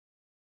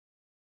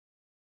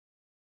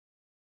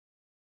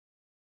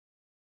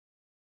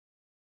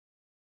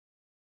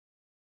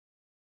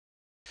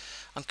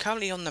I'm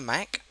currently on the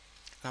Mac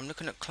and I'm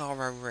looking at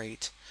Claro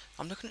Read.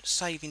 I'm looking at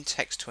saving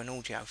text to an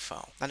audio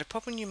file. Now the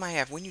problem you may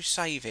have when you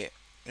save it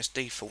as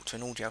default to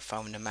an audio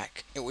file in the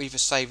Mac, it will either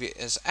save it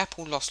as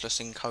Apple Lossless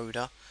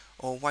encoder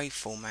or WAV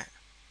format.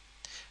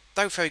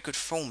 Though very good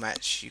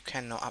formats, you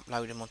cannot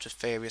upload them onto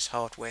various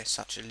hardware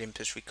such as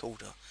Olympus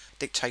recorder,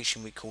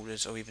 dictation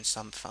recorders or even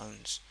some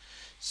phones.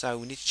 So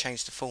we need to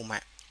change the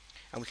format.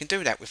 And we can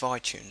do that with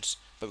iTunes,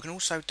 but we can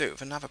also do it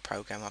with another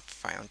program I've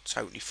found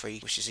totally free,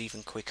 which is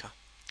even quicker.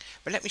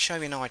 But let me show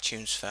you in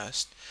iTunes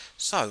first.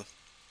 So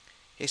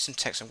here's some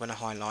text I'm going to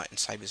highlight and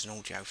save as an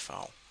audio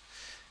file.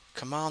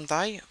 Command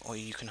A, or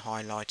you can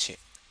highlight it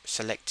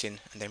selecting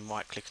and then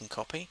right click and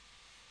copy.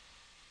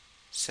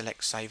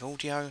 Select save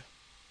audio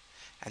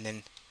and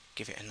then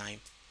give it a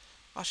name.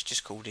 I should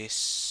just call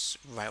this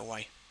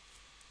railway.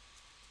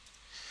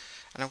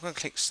 And I'm going to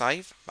click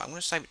save, but I'm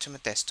going to save it to my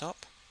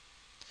desktop.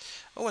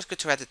 Always good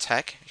to add a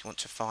tag if you want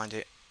to find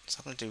it. So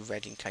I'm going to do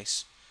red in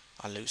case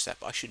I lose that,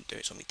 but I shouldn't do it.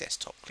 It's on my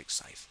desktop. Click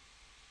save.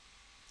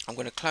 I'm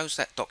going to close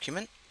that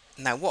document.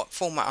 Now what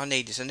format I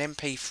need is an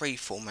MP3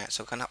 format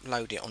so I can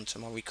upload it onto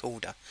my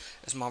recorder,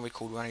 as my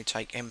recorder will only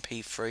take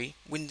MP3.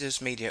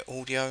 Windows Media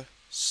Audio.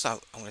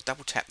 So I'm going to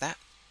double tap that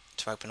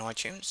to open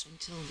iTunes.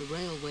 Until the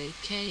railway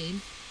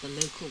came, the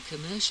local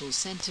commercial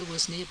centre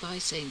was nearby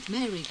St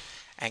Mary.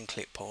 And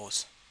click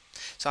pause.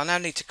 So I now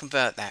need to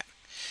convert that.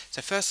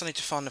 So first I need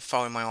to find the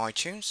file in my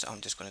iTunes. So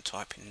I'm just going to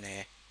type in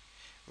there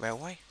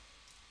railway,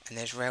 and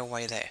there's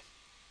railway there,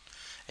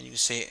 and you can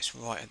see it's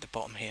right at the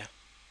bottom here.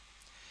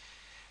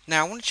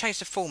 Now I want to change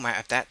the format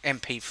of that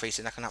MP3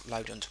 so that I can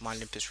upload it onto my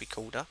Olympus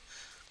recorder.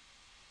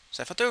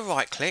 So if I do a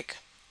right click,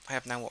 I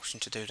have no option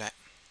to do that.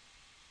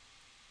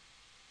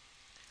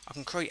 I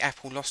can create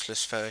Apple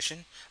Lossless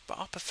version, but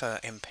I prefer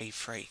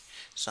MP3.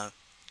 So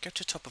go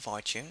to the top of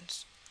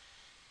iTunes,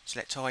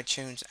 select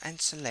iTunes and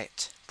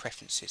select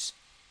Preferences.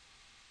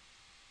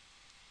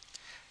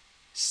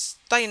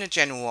 Stay in the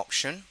general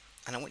option,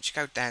 and I want you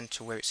to go down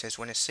to where it says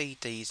when a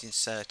CD is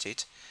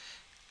inserted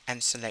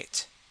and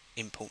select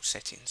import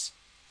settings.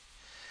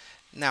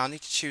 Now I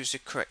need to choose the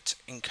correct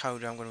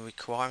encoder I'm going to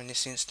require in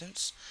this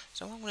instance,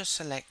 so I'm going to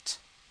select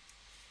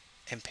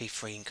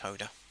MP3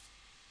 encoder.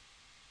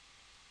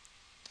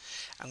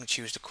 I'm going to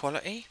choose the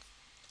quality.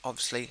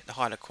 Obviously the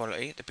higher the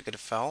quality the bigger the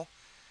file,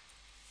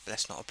 but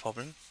that's not a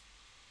problem.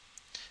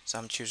 So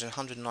I'm choosing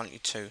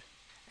 192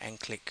 and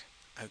click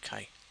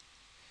OK.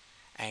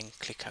 And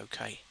click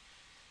OK.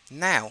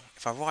 Now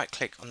if I right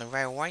click on the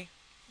railway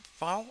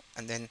file,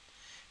 and then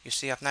you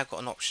see I've now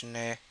got an option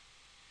there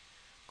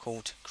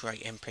called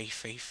create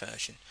MP3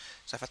 version.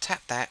 So if I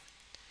tap that,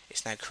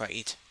 it's now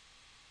created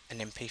an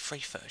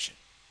MP3 version.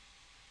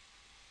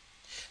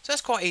 So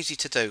that's quite easy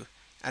to do,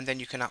 and then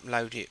you can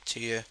upload it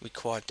to your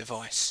required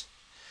device.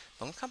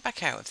 I'm going to come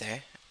back out of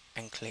there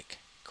and click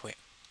quit.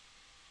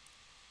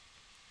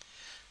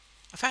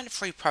 I found a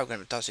free program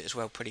that does it as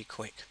well pretty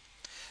quick.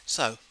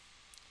 So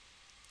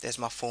there's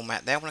my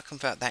format there. I want to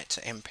convert that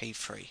to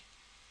MP3.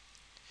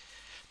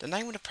 The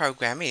name of the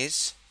program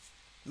is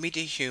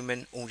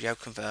MediaHuman Audio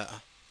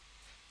Converter.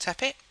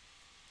 Tap it,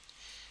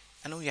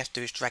 and all you have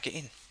to do is drag it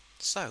in.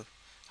 So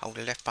hold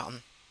the left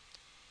button,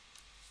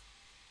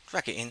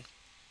 drag it in,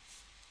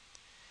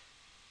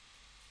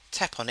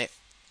 tap on it,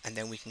 and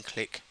then we can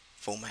click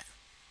format.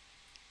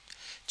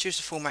 Choose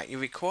the format you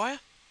require,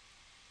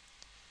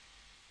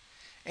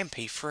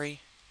 MP3,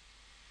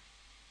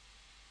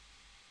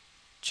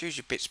 choose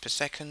your bits per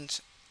second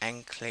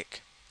and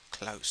click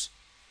close.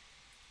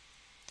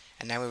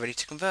 And now we're ready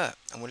to convert,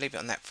 and we'll leave it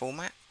on that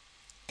format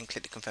and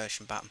click the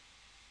conversion button,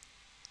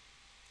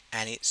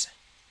 and it's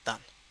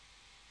done.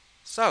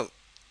 So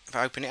if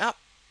I open it up,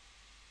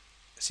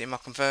 it's in my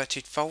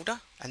converted folder,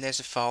 and there's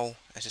a file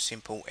as a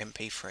simple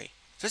MP3. So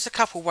there's a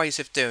couple ways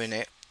of doing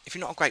it. If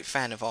you're not a great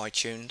fan of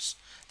iTunes,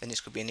 then this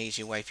could be an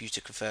easier way for you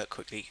to convert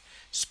quickly,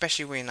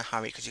 especially when you're in a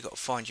hurry because you've got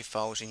to find your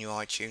files in your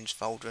iTunes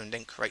folder and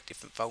then create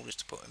different folders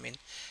to put them in.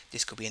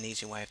 This could be an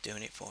easy way of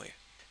doing it for you.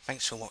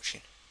 Thanks for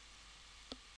watching.